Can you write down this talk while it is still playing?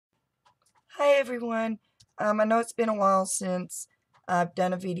Hi everyone. I know it's been a while since I've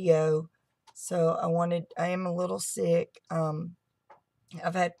done a video, so I am a little sick.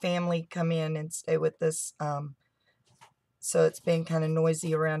 I've had family come in and stay with us, so it's been kind of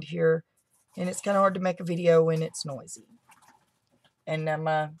noisy around here, and it's kind of hard to make a video when it's noisy. And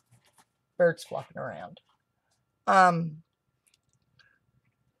my birds flocking around. But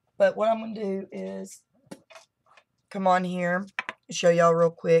what I'm going to do is come on here and show y'all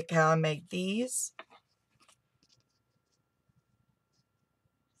real quick how I made these.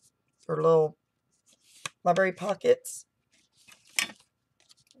 For little library pockets.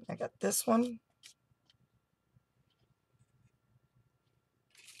 I got this one.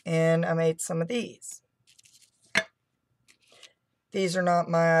 And I made some of these. These are not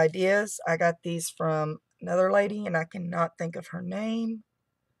my ideas. I got these from another lady, and I cannot think of her name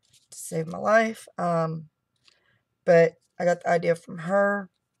to save my life. But I got the idea from her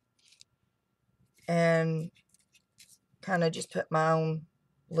and kind of just put my own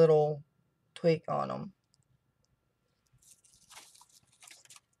little tweak on them.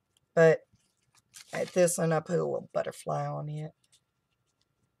 But at this one, I put a little butterfly on it.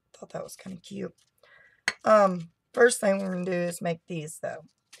 Thought that was kind of cute. First thing we're going to do is make these, though.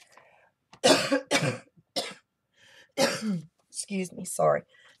 Excuse me, sorry.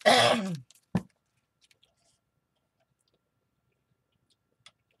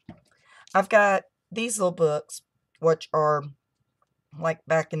 I've got these little books, which are like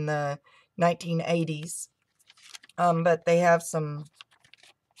back in the 1980s. But they have some...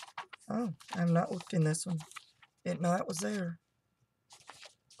 Oh, I've not looked in this one. Didn't know that was there.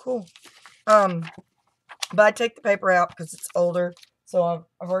 Cool. But I take the paper out because it's older. So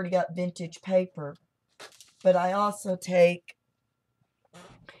I've already got vintage paper. But I also take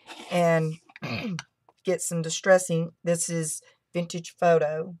and get some distressing. This is vintage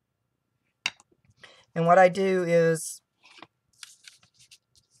photo. And what I do is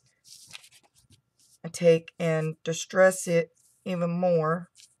I take and distress it even more.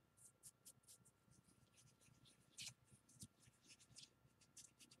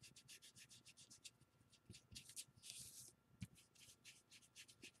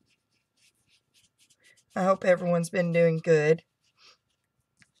 I hope everyone's been doing good.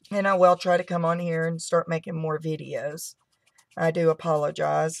 And I will try to come on here and start making more videos. I do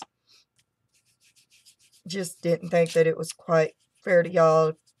apologize. Just didn't think that it was quite fair to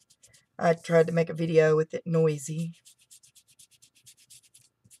y'all. I tried to make a video with it noisy.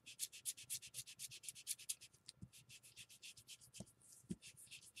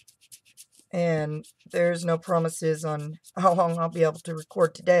 And there's no promises on how long I'll be able to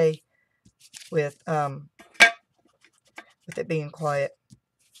record today with it being quiet.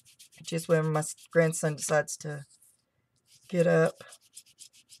 Just when my grandson decides to get up.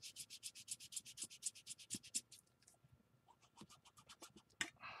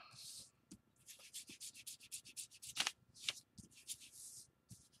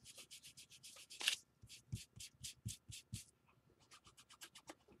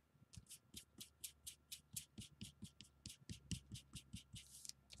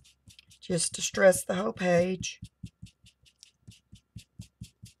 Just distress the whole page.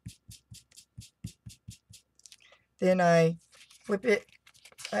 Then I flip it,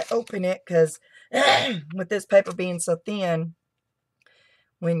 I open it because with this paper being so thin,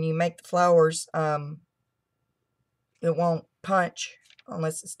 when you make the flowers, it won't punch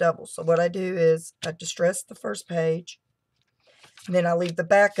unless it's double. So what I do is I distress the first page, and then I leave the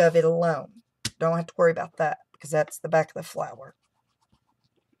back of it alone. Don't have to worry about that because that's the back of the flower.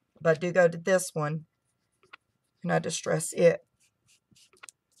 But I do go to this one, and I distress it.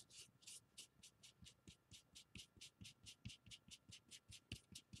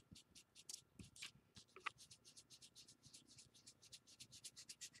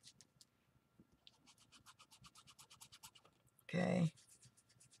 Okay.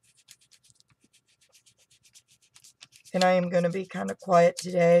 And I am going to be kind of quiet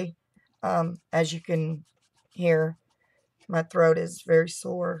today. As you can hear, my throat is very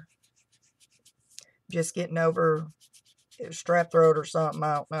sore. Just getting over strep throat or something.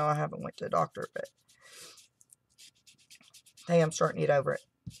 I don't know. I haven't went to the doctor, but hey, I'm starting to get over it.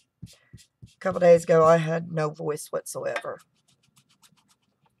 A couple days ago, I had no voice whatsoever.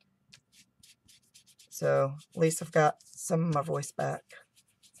 So at least I've got some of my voice back.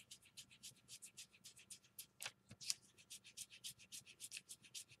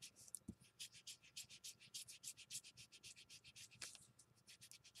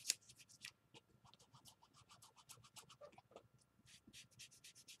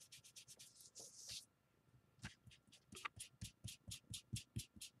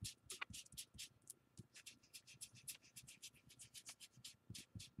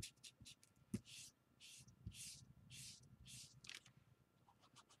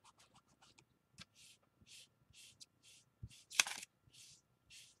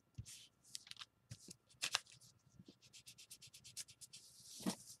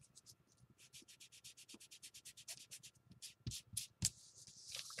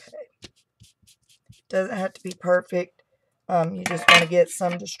 Doesn't have to be perfect. You just want to get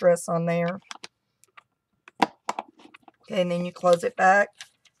some distress on there. Okay, and then you close it back.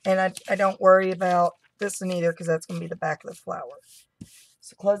 And I don't worry about this one either because that's going to be the back of the flower.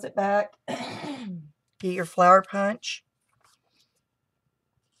 So close it back. Get your flower punch.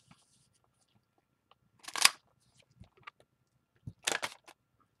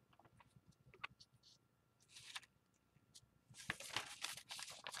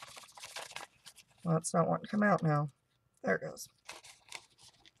 Well, it's not wanting to come out now. There it goes.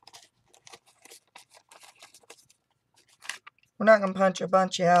 We're not going to punch a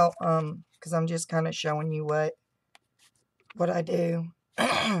bunch out because I'm just kind of showing you what I do.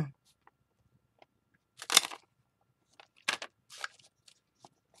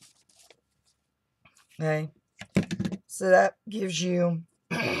 Okay. So that gives you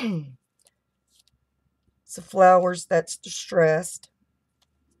some flowers that's distressed.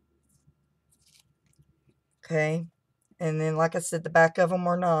 Okay. And then, like I said, the back of them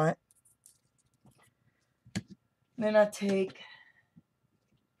are not. Then I take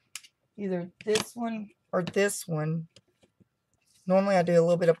either this one or this one. Normally I do a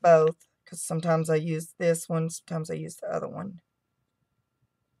little bit of both because sometimes I use this one, sometimes I use the other one.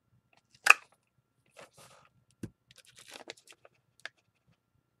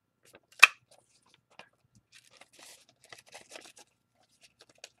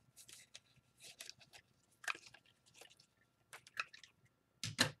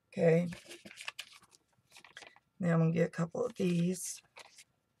 Okay. Now I'm going to get a couple of these.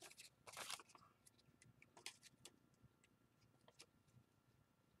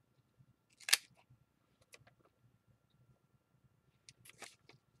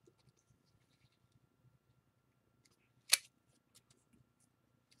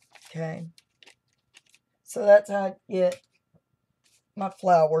 Okay. So that's how I get my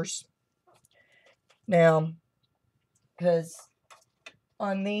flowers. Now, because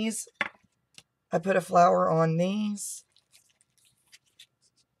on these, I put a flower on these.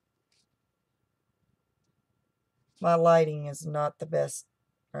 My lighting is not the best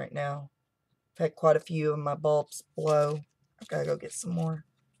right now. I've had quite a few of my bulbs blow. I've got to go get some more.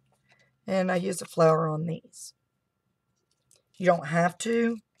 And I use a flower on these. You don't have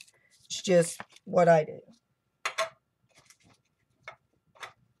to. It's just what I do.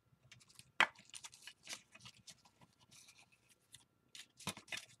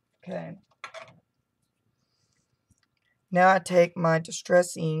 Okay. Now I take my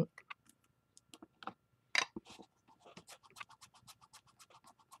Distress ink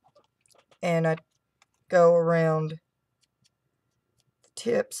and I go around the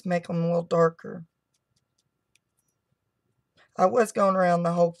tips, make them a little darker. I was going around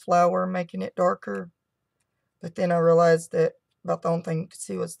the whole flower making it darker, but then I realized that about the only thing you could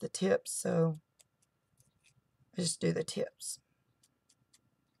see was the tips, so I just do the tips.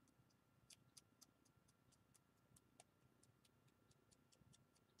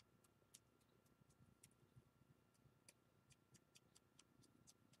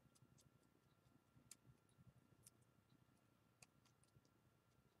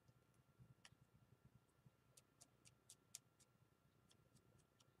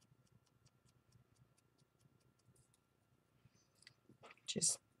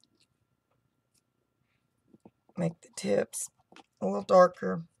 Just make the tips a little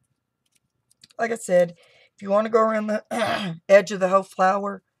darker. Like I said, if you want to go around the edge of the whole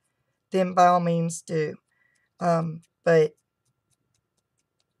flower, then by all means do. But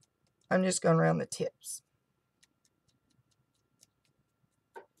I'm just going around the tips.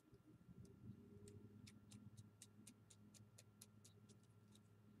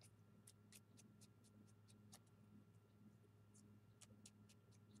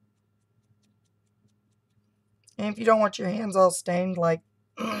 And if you don't want your hands all stained like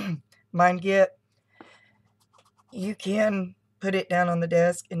mine get, you can put it down on the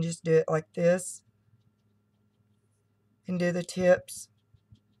desk and just do it like this. And do the tips.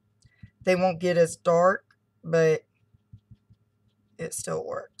 They won't get as dark, but it still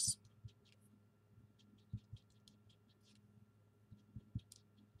works.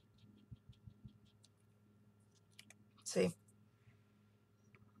 See?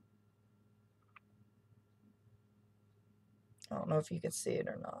 I don't know if you can see it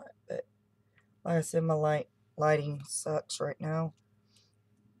or not, but like I said, my lighting sucks right now.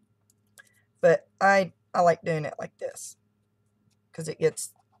 But I like doing it like this because it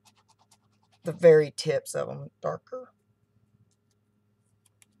gets the very tips of them darker.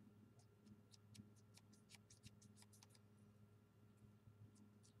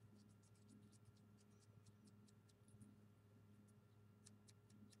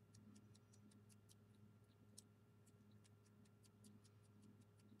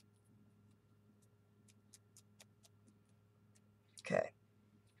 Okay.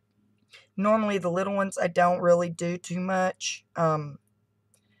 Normally the little ones I don't really do too much. I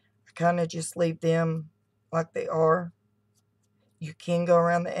kind of just leave them like they are. You can go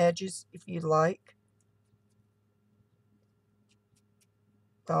around the edges if you'd like.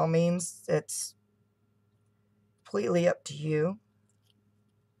 By all means, it's completely up to you.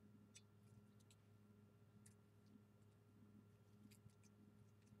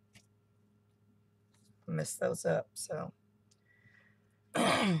 I messed those up, so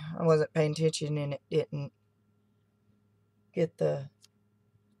I wasn't paying attention and it didn't get the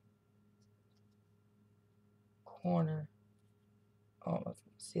corner. I don't know if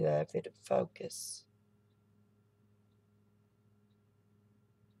you can see that, if it'd focus.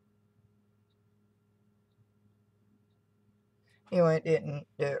 Anyway, it didn't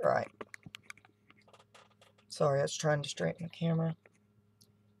do it right. Sorry, I was trying to straighten the camera.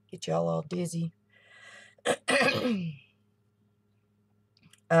 Get y'all all dizzy.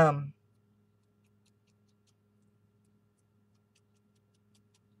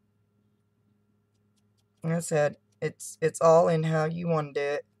 Like I said, it's all in how you want to do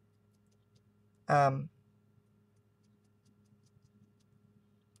it.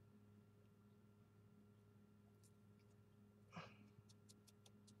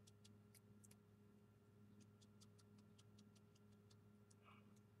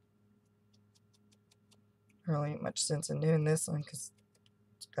 Really ain't much sense in doing this one because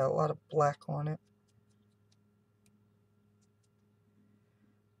it's got a lot of black on it.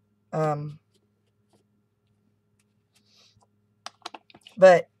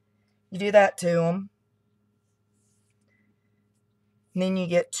 But you do that to them. And then you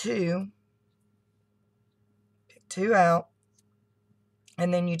get two. Pick two out.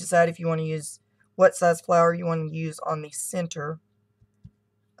 And then you decide if you want to use what size flower you want to use on the center.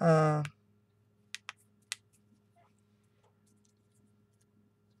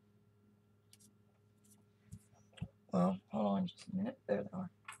 Well, hold on just a minute. There they are.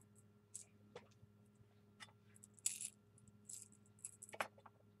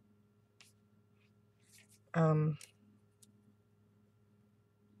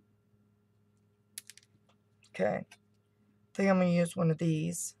 Okay. I think I'm going to use one of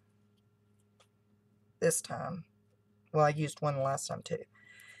these this time. Well, I used one last time too.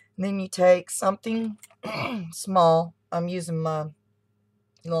 And then you take something small. I'm using my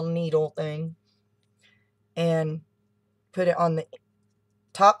little needle thing. And put it on the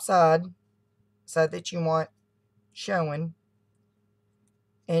top side that you want showing.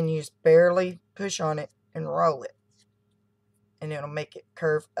 And you just barely push on it and roll it. And it'll make it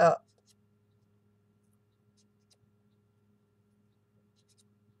curve up.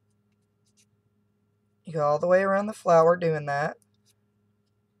 You go all the way around the flower doing that.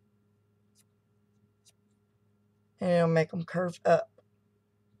 And it'll make them curve up.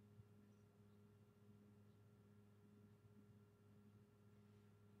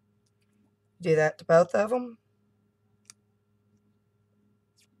 Do that to both of them.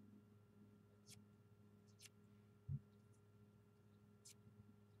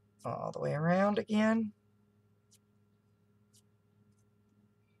 All the way around again.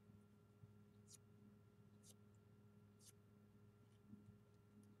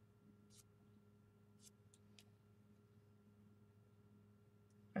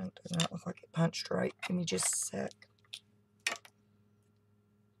 And it does not look like it punched right. Give me just a sec.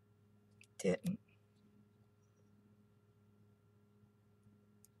 Didn't.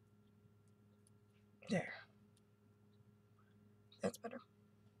 There. That's better.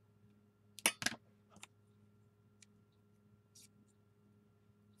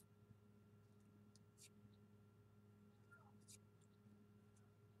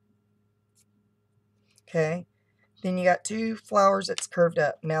 Okay. Then you got two flowers that's curved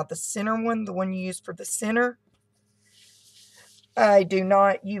up. Now the center one, the one you use for the center, I do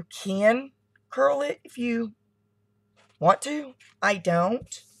not. You can curl it if you want to. I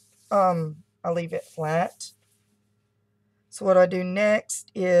don't. I leave it flat. So what I do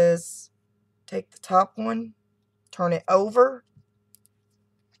next is take the top one, turn it over,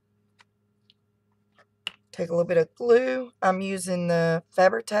 take a little bit of glue. I'm using the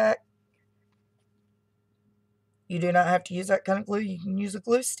Fabri-Tac. You do not have to use that kind of glue. You can use a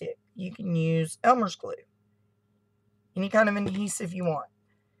glue stick. You can use Elmer's glue. Any kind of adhesive you want.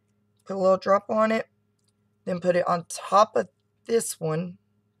 Put a little drop on it. Then put it on top of this one.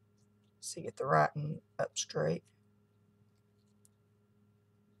 So you get the writing up straight.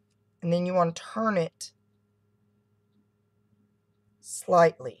 And then you want to turn it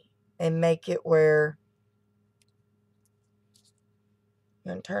slightly and make it where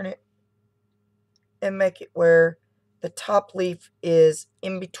you want to turn it and make it where the top leaf is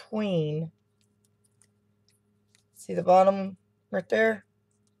in between. See the bottom right there?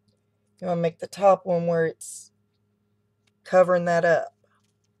 You want to make the top one where it's covering that up.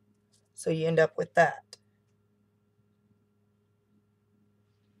 So you end up with that.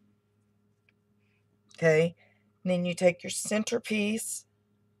 Okay, and then you take your centerpiece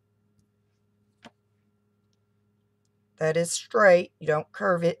that is straight. You don't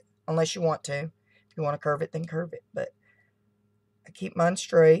curve it unless you want to. If you want to curve it, then curve it. But I keep mine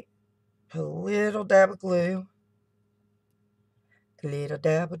straight. Put a little dab of glue. A little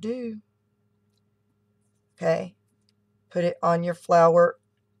dab of glue. Okay, put it on your flower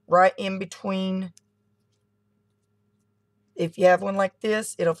right in between. If you have one like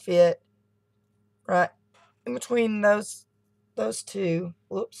this, it'll fit right in between those two.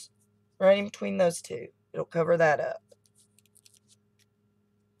 Whoops. Right in between those two. It'll cover that up.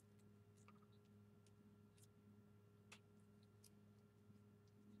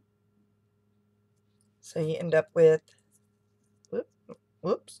 So you end up with,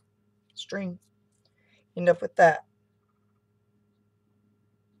 whoops, string. You end up with that.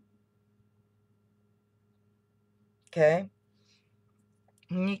 Okay.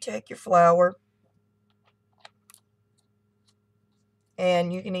 And you take your flower,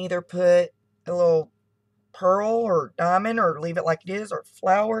 and you can either put a little pearl or diamond or leave it like it is, or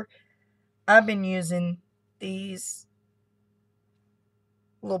flower. I've been using these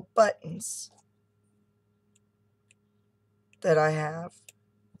little buttons that I have.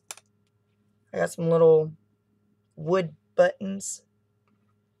 I got some little wood buttons,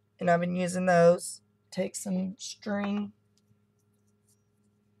 and I've been using those. Take some string,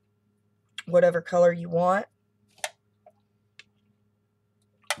 whatever color you want,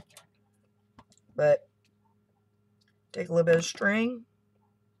 but take a little bit of string,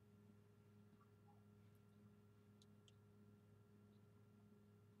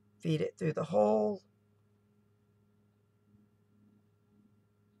 feed it through the hole,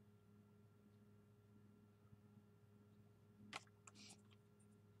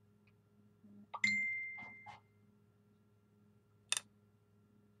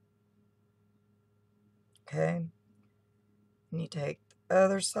 okay, and you take the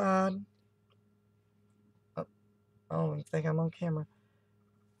other side. Oh, I don't even think I'm on camera.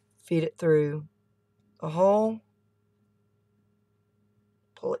 Feed it through the hole,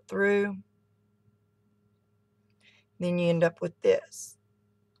 pull it through, then you end up with this.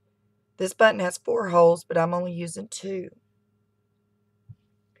 This button has 4 holes, but I'm only using 2,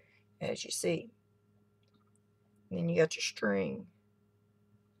 as you see. And then you got your string.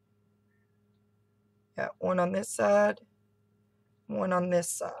 Got one on this side, one on this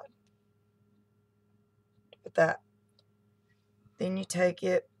side. With that. Then you take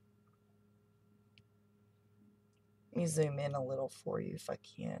it. Let me zoom in a little for you if I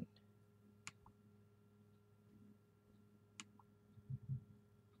can.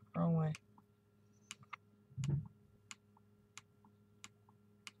 Wrong way.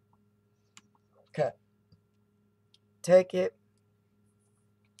 Okay. Take it.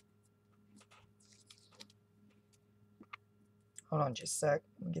 Hold on just a sec.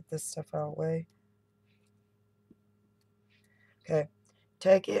 Let me get this stuff out of the way. Okay.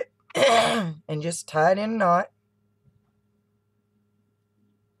 Take it and just tie it in a knot.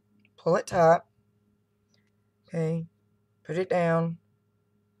 Pull it tight. Okay. Put it down.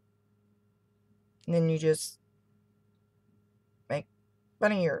 And then you just make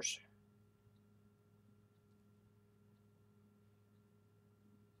bunny ears.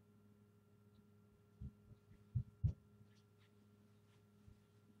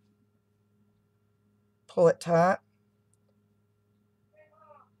 Pull it tight.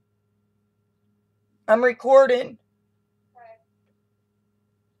 I'm recording.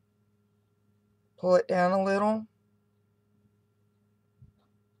 Pull it down a little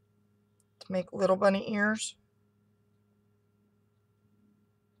to make little bunny ears.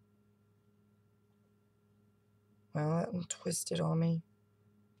 Well, that one twisted on me.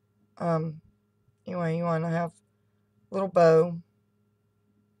 Anyway, you want to have a little bow.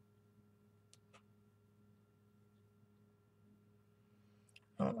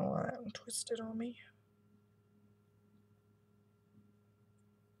 I don't know why that one twisted on me.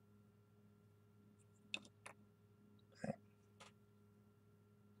 Okay.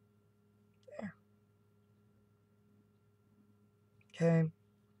 There. Okay.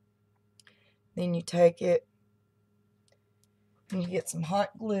 Then you take it and you get some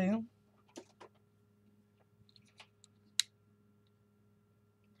hot glue.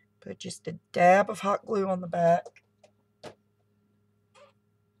 Put just a dab of hot glue on the back.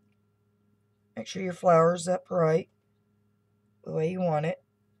 Make sure your flower's up right. the way you want it.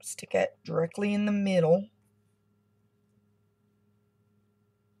 Stick it directly in the middle.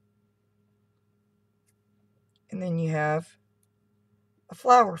 And then you have a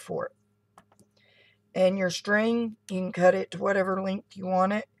flower for it. And your string, you can cut it to whatever length you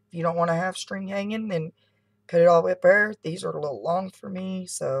want it. If you don't want to have string hanging, then cut it all the way up there. These are a little long for me,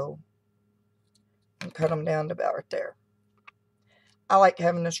 so I'll cut them down to about right there. I like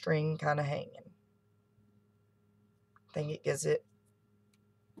having the string kind of hanging. I think it gives it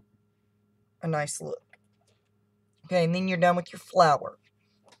a nice look. Okay, and then you're done with your flower.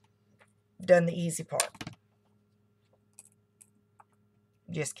 Done the easy part.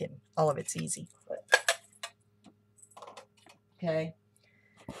 Just kidding. All of it's easy. But. Okay.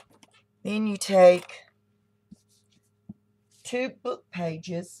 Then you take 2 book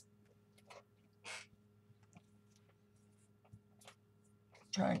pages.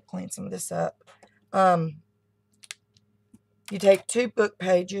 Try and clean some of this up. You take 2 book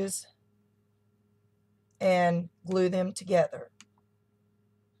pages and glue them together.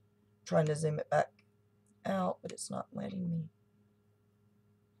 I'm trying to zoom it back out, but it's not letting me.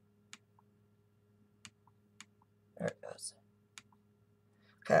 There it goes.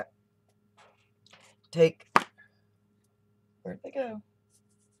 Okay. Take, where'd they go?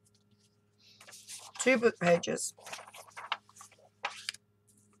 2 book pages.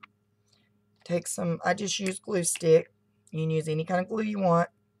 Take some, I just use glue stick. You can use any kind of glue you want.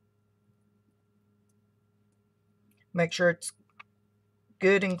 Make sure it's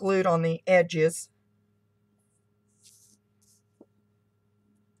good and glued on the edges.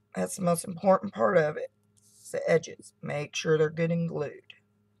 That's the most important part of it. It's the edges. Make sure they're good and glued.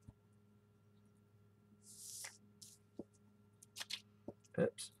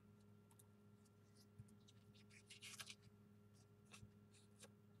 Oops.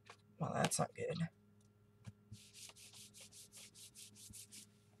 Well, that's not good.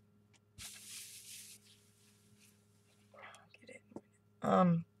 Get it.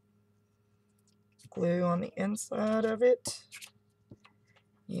 Glue on the inside of it.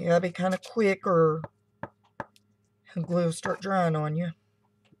 You gotta be kind of quick or the glue will start drying on you.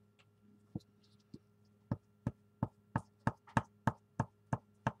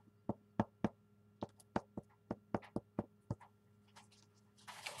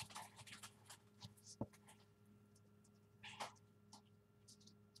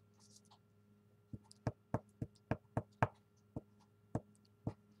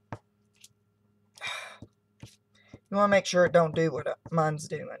 You want to make sure it don't do what mine's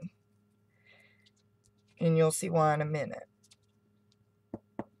doing. And you'll see why in a minute.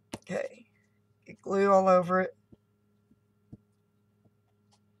 Okay. Get glue all over it.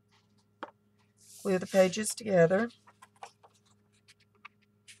 Glue the pages together.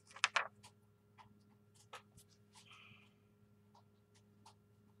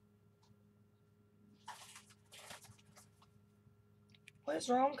 What is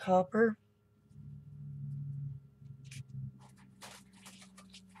wrong, Copper?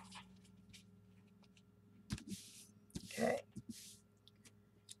 Okay.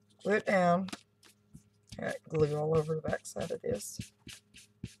 Glue it down. Got glue all over the back side of this.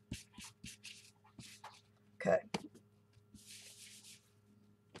 Okay.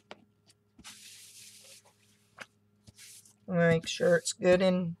 Make sure it's good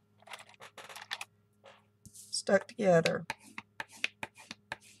and stuck together.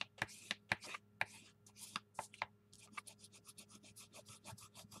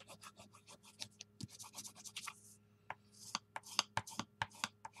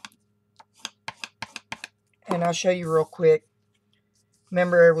 And I'll show you real quick.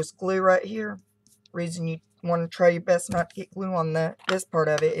 Remember, there was glue right here. Reason you want to try your best not to get glue on this part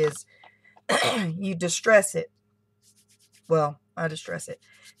of it is you distress it. Well, I distress it.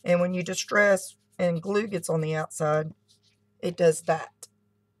 And when you distress and glue gets on the outside, it does that.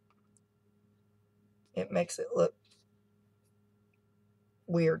 It makes it look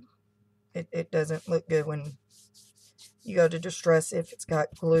weird. It doesn't look good when you go to distress if it's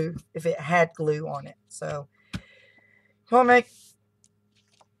got glue, if it had glue on it. So you want to make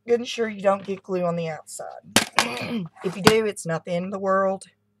good and sure you don't get glue on the outside. If you do, it's not the end of the world.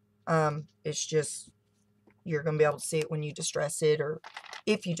 It's just you're going to be able to see it when you distress it, or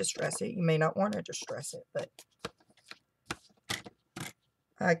if you distress it. You may not want to distress it, but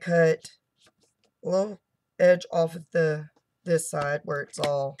I cut a little edge off of this side where it's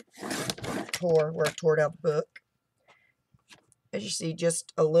all where I tore out the book. As you see,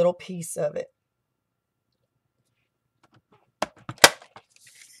 just a little piece of it.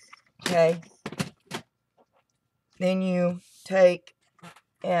 Okay. Then you take,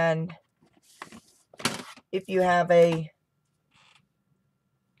 and if you have a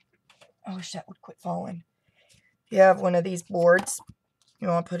I wish that would quit falling. If you have one of these boards, you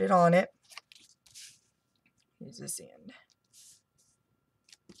want to put it on it. Use this end.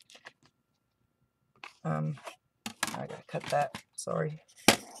 I gotta cut that. Sorry.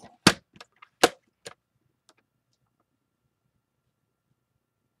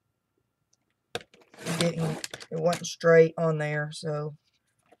 It wasn't straight on there, so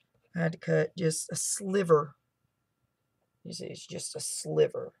I had to cut just a sliver. You see, it's just a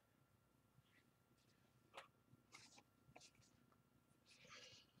sliver.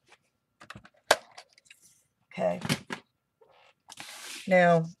 Okay.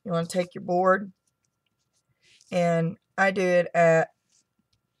 Now, you want to take your board, and I do it at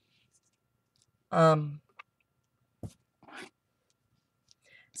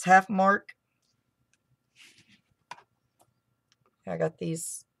it's half mark. I got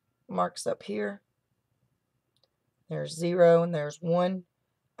these marks up here. There's 0 and there's 1.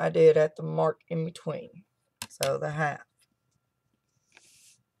 I do it at the mark in between, so the half.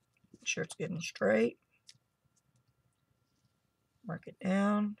 Make sure it's getting straight. Mark it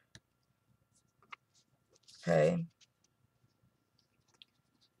down. Okay.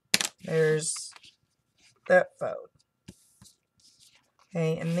 There's that fold.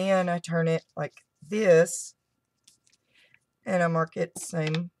 Okay, and then I turn it like this, and I mark it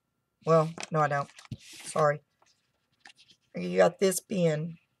same. Well, no, I don't. Sorry. You got this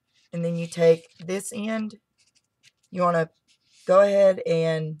bend, and then you take this end. You want to go ahead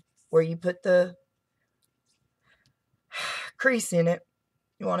and where you put the crease in it,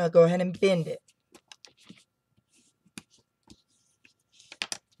 you want to go ahead and bend it.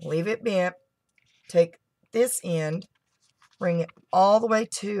 Leave it bent. Take this end, bring it all the way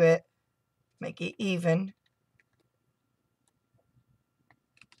to it, make it even.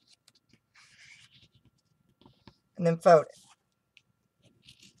 And then fold it.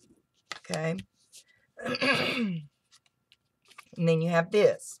 Okay. And then you have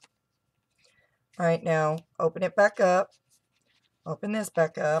this. All right, now open it back up. Open this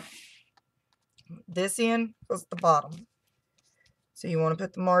back up. This end was the bottom. So you want to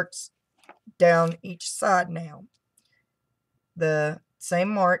put the marks down each side now. The same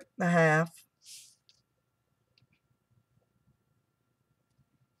mark, the half.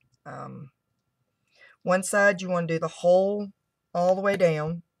 One side you want to do the whole all the way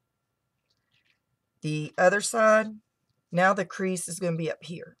down. The other side, now the crease is going to be up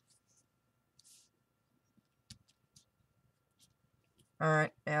here.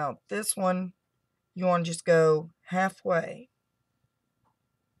 Alright, now this one, you want to just go halfway.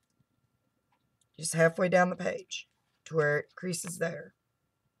 Just halfway down the page to where it creases there.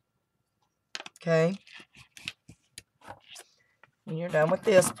 Okay. When you're done with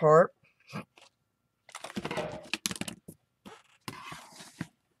this part,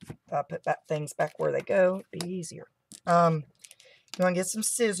 if I put things back where they go, it'd be easier. You want to get some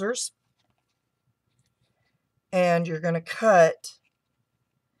scissors, and you're going to cut.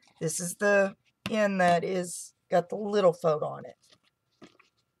 This is the end that is got the little fold on it.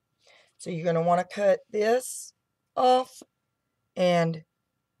 So you're going to want to cut this off and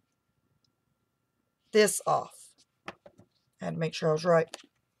this off. I had to make sure I was right.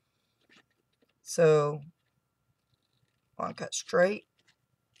 So I want to cut straight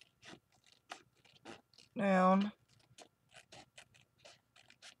down.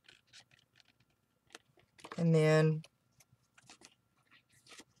 And then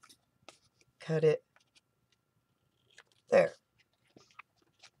cut it there.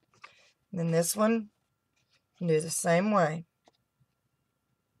 And then this one, you can do the same way.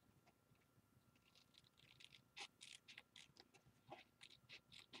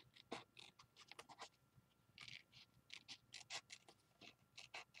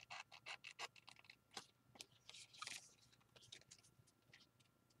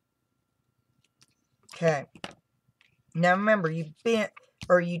 Okay. Now remember, you bent,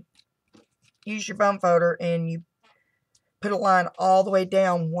 or you use your bone folder and you put a line all the way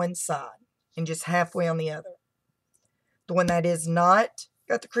down one side and just halfway on the other. The one that is not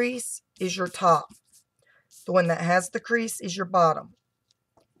got the crease is your top. The one that has the crease is your bottom.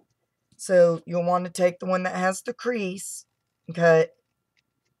 So you'll want to take the one that has the crease and cut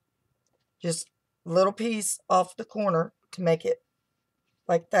just a little piece off the corner to make it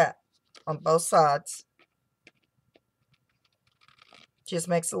like that on both sides. Just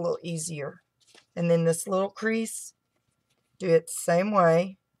makes it a little easier. And then this little crease, do it the same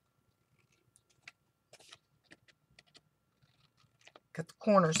way. Cut the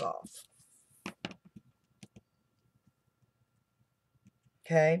corners off.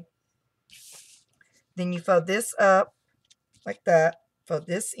 Okay. Then you fold this up like that. Fold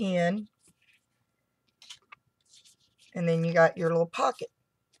this in. And then you got your little pocket.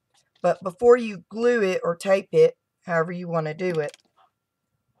 But before you glue it or tape it, however you want to do it,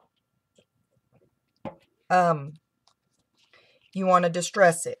 you want to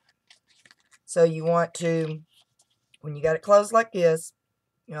distress it. So you want to, when you got it closed like this,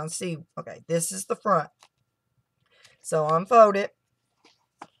 you want to see, okay, this is the front. So unfold it.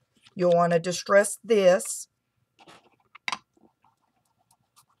 You'll want to distress this.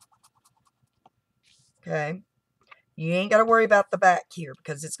 Okay. You ain't got to worry about the back here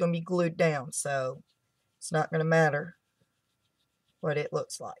because it's going to be glued down. So it's not going to matter what it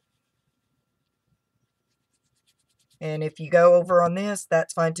looks like. And if you go over on this,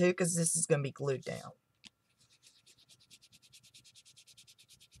 that's fine too because this is going to be glued down.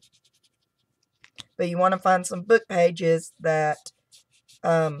 But you want to find some book pages that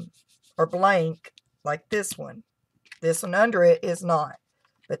are blank, like this one. This one under it is not,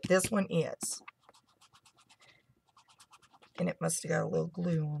 but this one is. And it must have got a little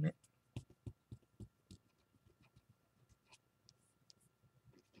glue on it.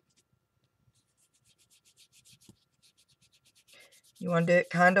 You want to do it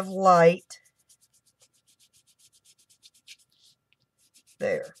kind of light.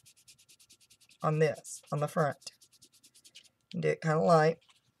 There. On this, on the front. And do it kind of light.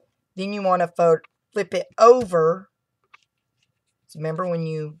 Then you want to flip it over. So remember when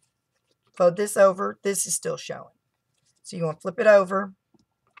you fold this over, this is still showing. So you want to flip it over.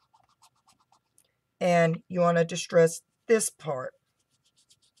 And you want to distress this part.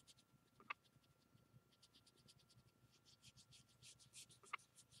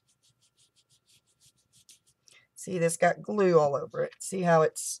 See, this got glue all over it. See how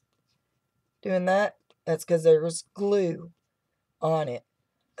it's doing that? That's because there was glue on it.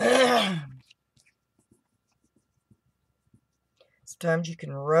 Sometimes you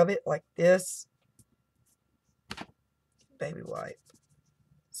can rub it like this. Baby wipe.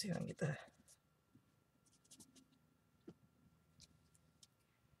 See if I can get the...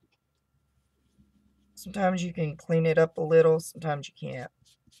 Sometimes you can clean it up a little. Sometimes you can't.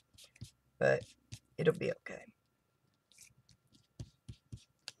 But it'll be okay.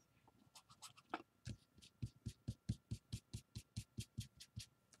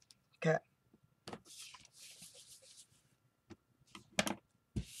 Okay.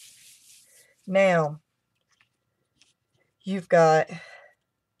 Now, you've got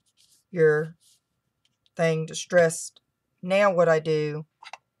your thing distressed. Now what I do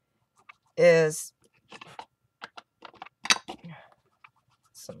is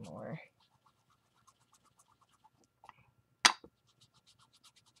some more.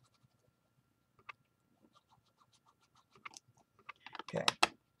 Okay.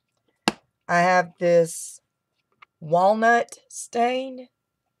 I have this walnut stain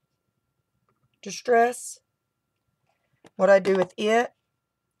distress. What I do with it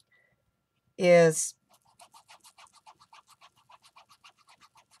is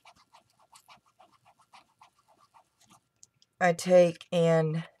I take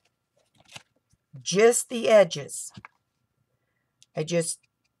and just the edges.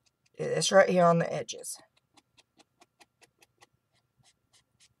 It's right here on the edges.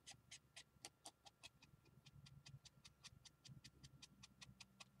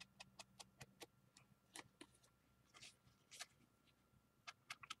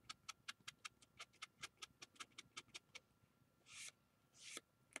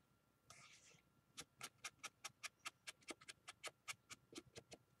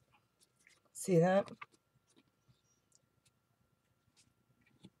 See that?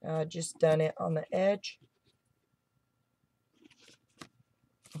 I just done it on the edge.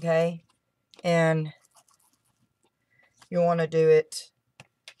 Okay, and you want to do it,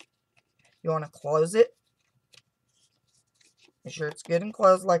 you want to close it. Make sure it's good and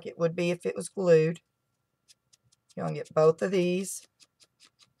closed like it would be if it was glued. You want to get both of these.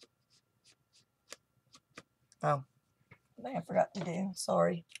 Oh, I forgot to do,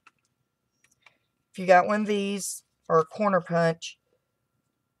 sorry. If you got one of these or a corner punch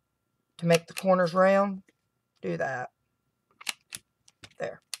to make the corners round, do that.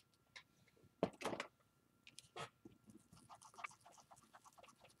 There.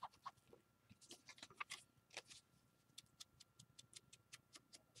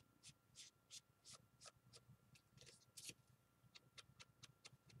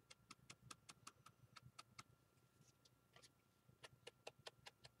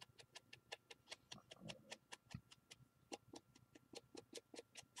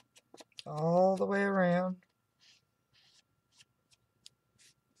 All the way around.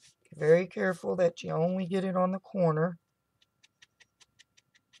 Be very careful that you only get it on the corner.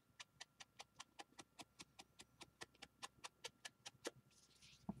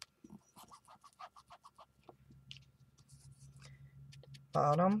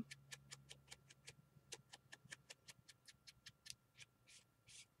 bottom.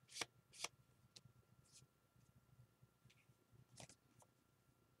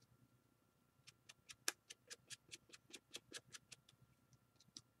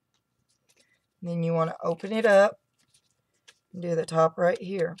 Then you want to open it up and do the top right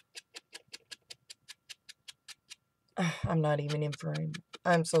here. I'm not even in frame.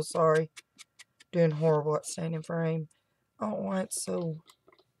 I'm so sorry. Doing horrible at staying in frame. I don't know why it's so...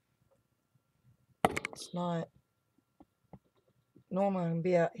 It's not... Normally I can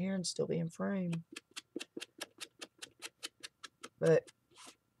be out here and still be in frame. But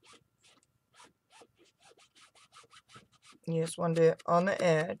you just want to do it on the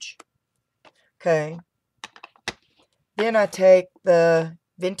edge. Okay. Then I take the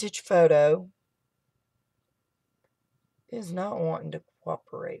vintage photo. It is not wanting to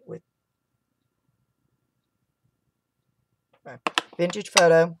cooperate with my vintage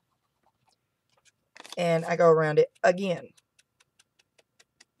photo. And I go around it again.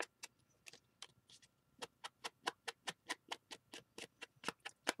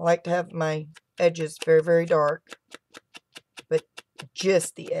 I like to have my edges very, very dark. But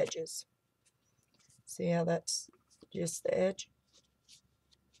just the edges. See how that's just the edge?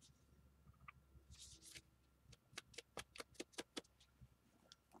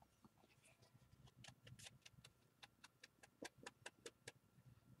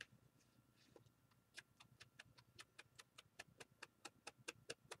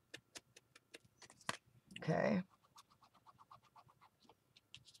 Okay.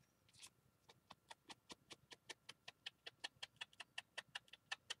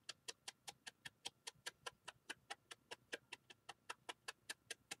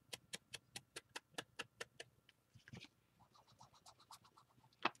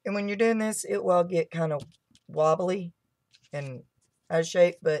 And when you're doing this, it will get kind of wobbly and out of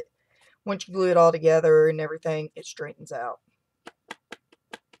shape, but once you glue it all together and everything, it straightens out.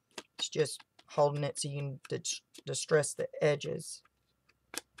 It's just holding it so you can distress the edges.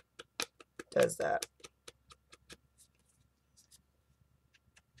 Does that.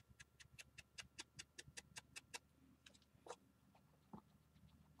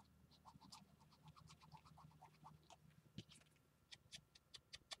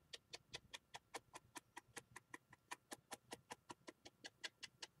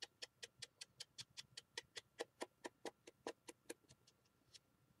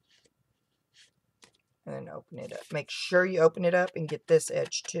 And then open it up. Make sure you open it up and get this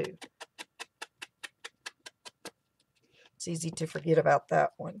edge too. It's easy to forget about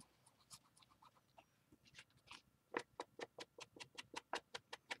that one.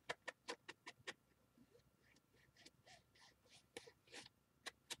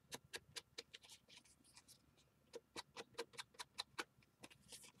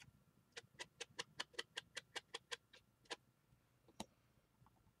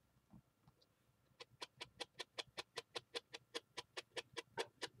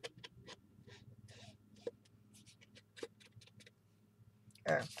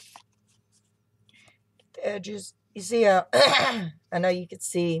 There. The edges, you see how I know you can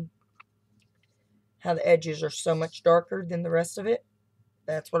see how the edges are so much darker than the rest of it.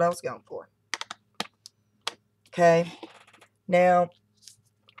 That's what I was going for. Okay, now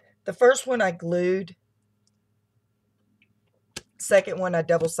the first one I glued, second one I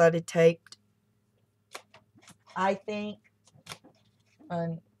double-sided taped. I think,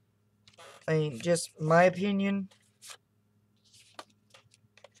 I mean, just my opinion,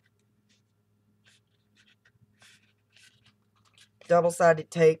 double-sided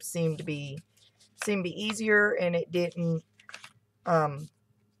tape seemed to be easier, and it didn't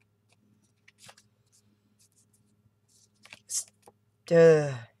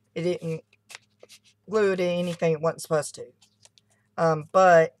it didn't glue to anything it wasn't supposed to.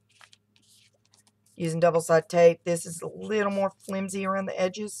 But using double-sided tape, this is a little more flimsy around the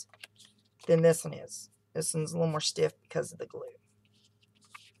edges than this one is. This one's a little more stiff because of the glue.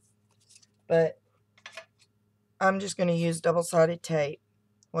 But I'm just going to use double-sided tape.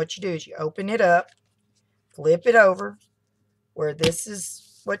 What you do is you open it up, flip it over, where this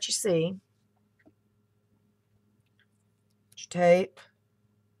is what you see. You tape.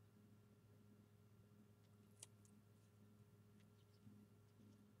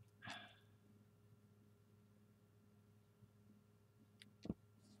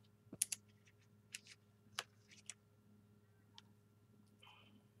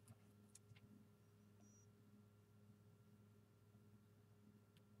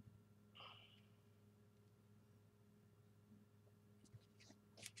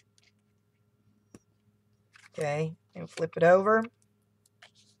 Okay, and flip it over.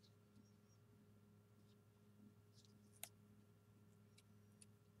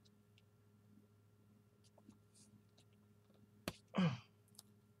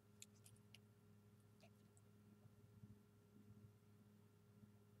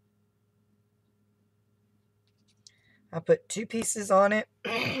 I put 2 pieces on it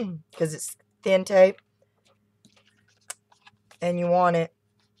because it's thin tape, and you want it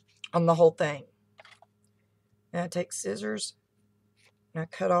on the whole thing. Now I take scissors and I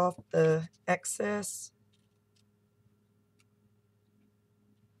cut off the excess.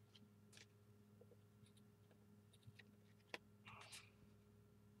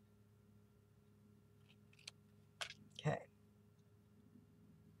 Okay.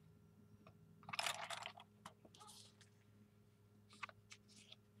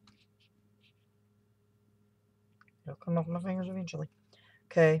 It'll come off my fingers eventually.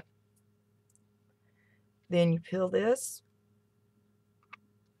 Okay. Then you peel this.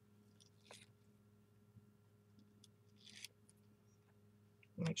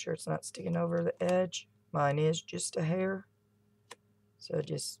 Make sure it's not sticking over the edge. Mine is just a hair. So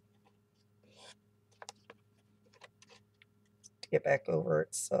just get back over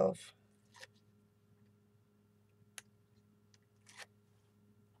itself.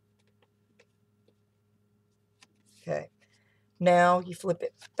 Okay. Now you flip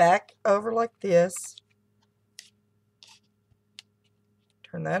it back over like this.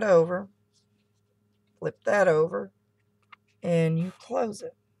 Turn that over. Flip that over. And you close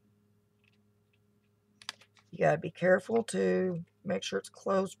it. You gotta be careful to make sure it's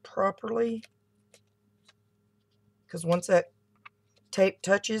closed properly, because once that tape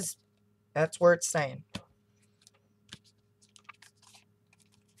touches, that's where it's staying.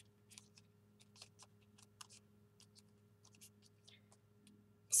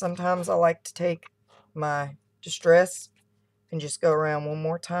 Sometimes I like to take my distress and just go around one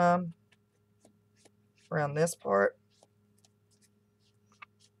more time around this part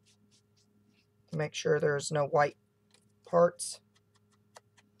to make sure there's no white parts.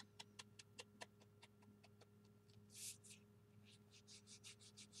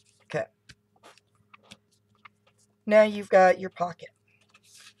 Okay. Now you've got your pocket.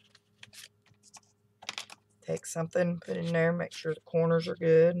 Take something, put it in there, make sure the corners are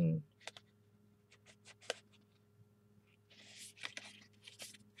good, and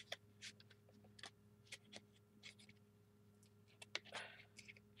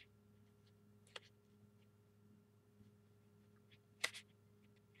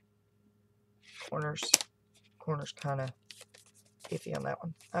corners kind of iffy on that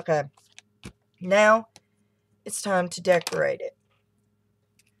one. Okay. Now it's time to decorate it.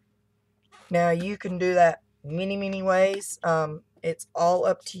 Now you can do that many ways. It's all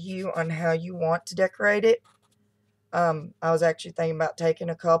up to you on how you want to decorate it. I was actually thinking about taking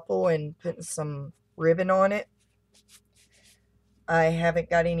a couple and putting some ribbon on it. I haven't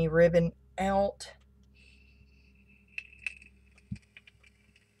got any ribbon out.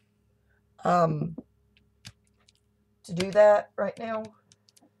 To do that right now.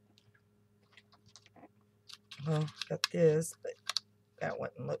 Well, got this, but that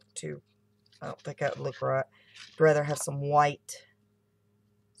wouldn't look too, I don't think that would look right. I'd rather have some white,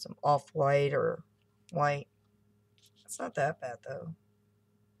 some off-white or white. It's not that bad though.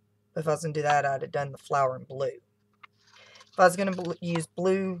 If I was going to do that, I'd have done the flower in blue. If I was going to use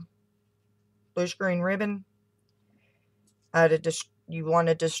bluish green ribbon, I'd have you want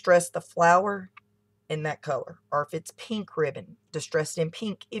to distress the flower in that color. Or if it's pink ribbon, distressed in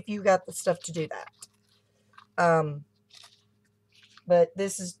pink if you got the stuff to do that. But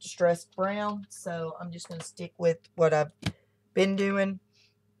this is distressed brown, so I'm just going to stick with what I've been doing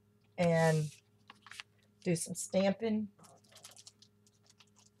and do some stamping.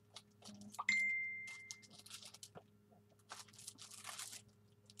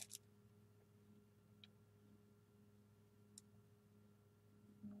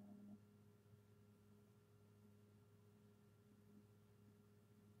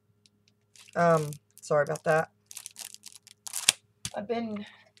 Sorry about that. I've been,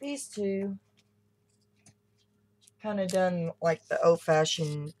 these two, kind of done like the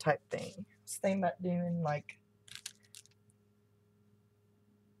old-fashioned type thing. I was thinking about doing like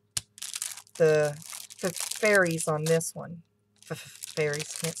the fairies on this one.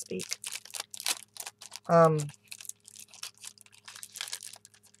 Fairies, can't speak.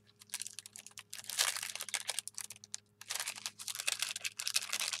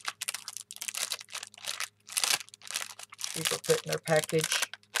 People put in their package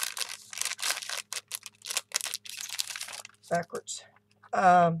backwards.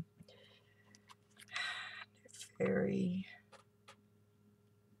 Fairy.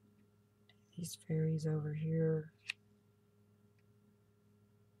 These fairies over here.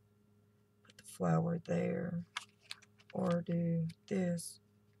 Put the flower there. Or do this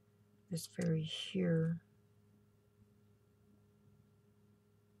fairy here.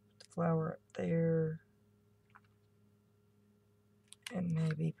 Put the flower up there. And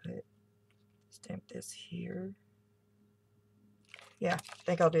maybe stamp this here. Yeah, I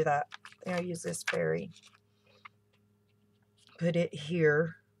think I'll do that. I think I'll use this fairy. Put it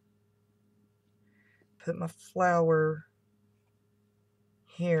here. Put my flower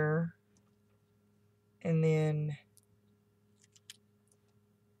here. And then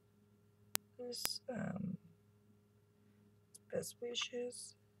this best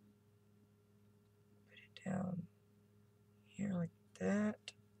wishes. Put it down here like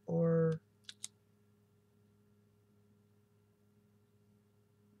that. Or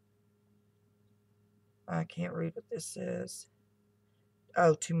I can't read what this says.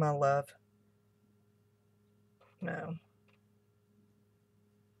 Oh, to my love. No.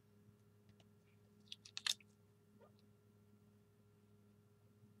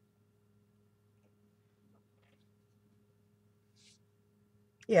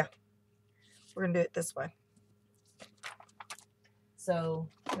 Yeah. We're going to do it this way. So,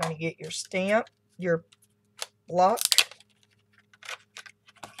 you're going to get your stamp, your block.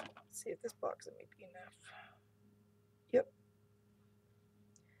 Let's see if this box may be enough. Yep.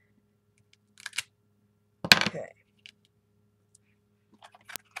 Okay.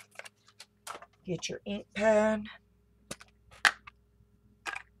 Get your ink pad.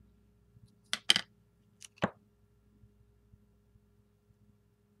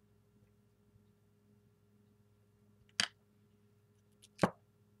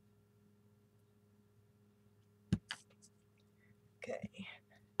 Okay.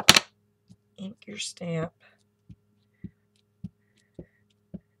 Ink your stamp.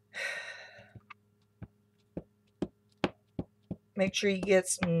 Make sure you get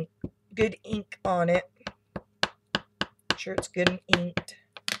some good ink on it. Make sure it's good and inked.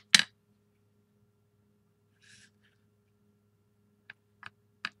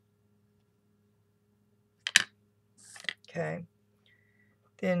 Okay.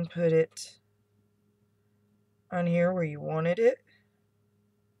 Then put it on here where you wanted it.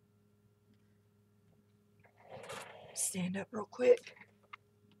 Stand up real quick.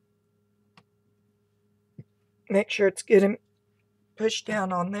 Make sure it's good and push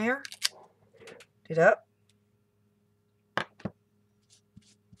down on there. It up.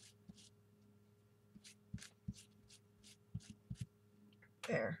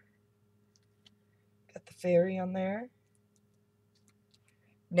 There. Got the fairy on there.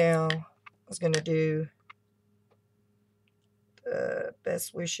 Now, I was going to do the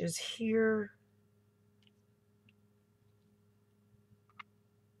best wishes here.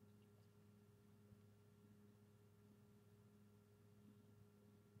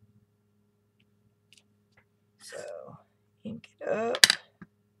 So, ink it up.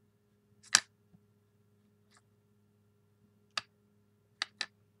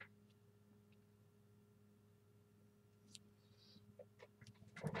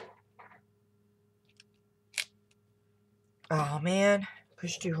 Oh man,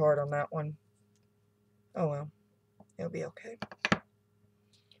 pushed too hard on that one. Oh well, it'll be okay.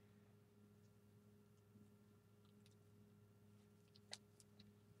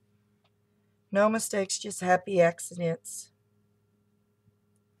 No mistakes, just happy accidents.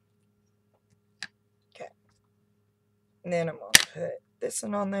 Okay. And then I'm going to put this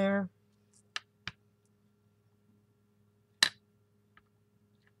one on there.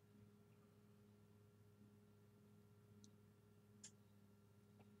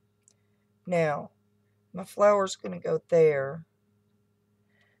 Now, my flower's going to go there.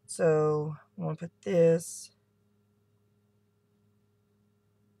 So, I'm going to put this.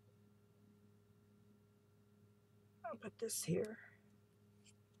 I'll put this here.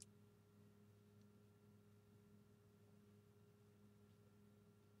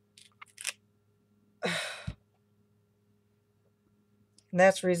 And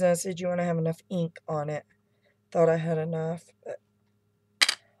that's the reason I said you want to have enough ink on it. Thought I had enough, but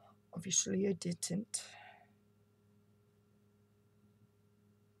obviously I didn't.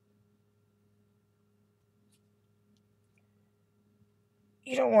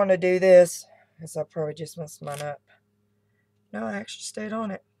 You don't want to do this, because I probably just messed mine up. No, I actually stayed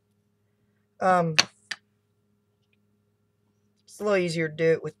on it. It's a little easier to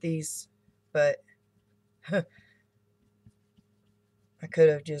do it with these, but I could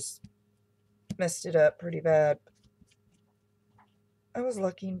have just messed it up pretty bad. I was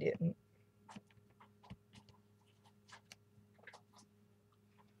lucky and didn't.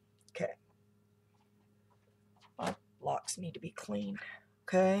 Okay. My blocks need to be cleaned.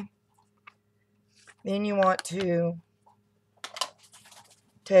 Okay. Then you want to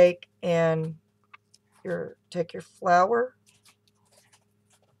take your flour,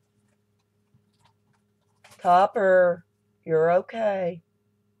 copper. You're okay.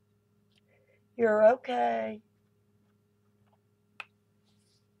 You're okay.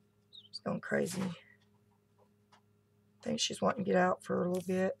 She's going crazy. I think she's wanting to get out for a little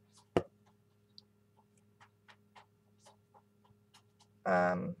bit.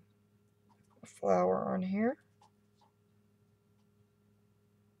 A flower on here.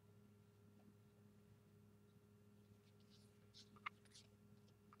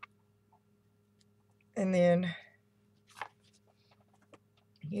 And then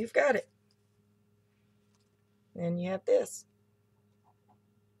you've got it. Then you have this.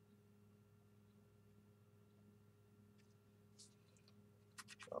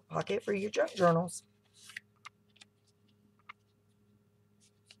 A pocket for your junk journals.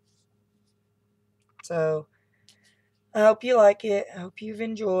 So I hope you like it. I hope you've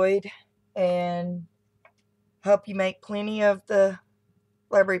enjoyed, and hope you make plenty of the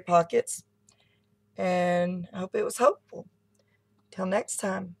library pockets, and I hope it was helpful. Till next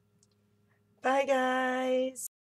time. Bye, guys.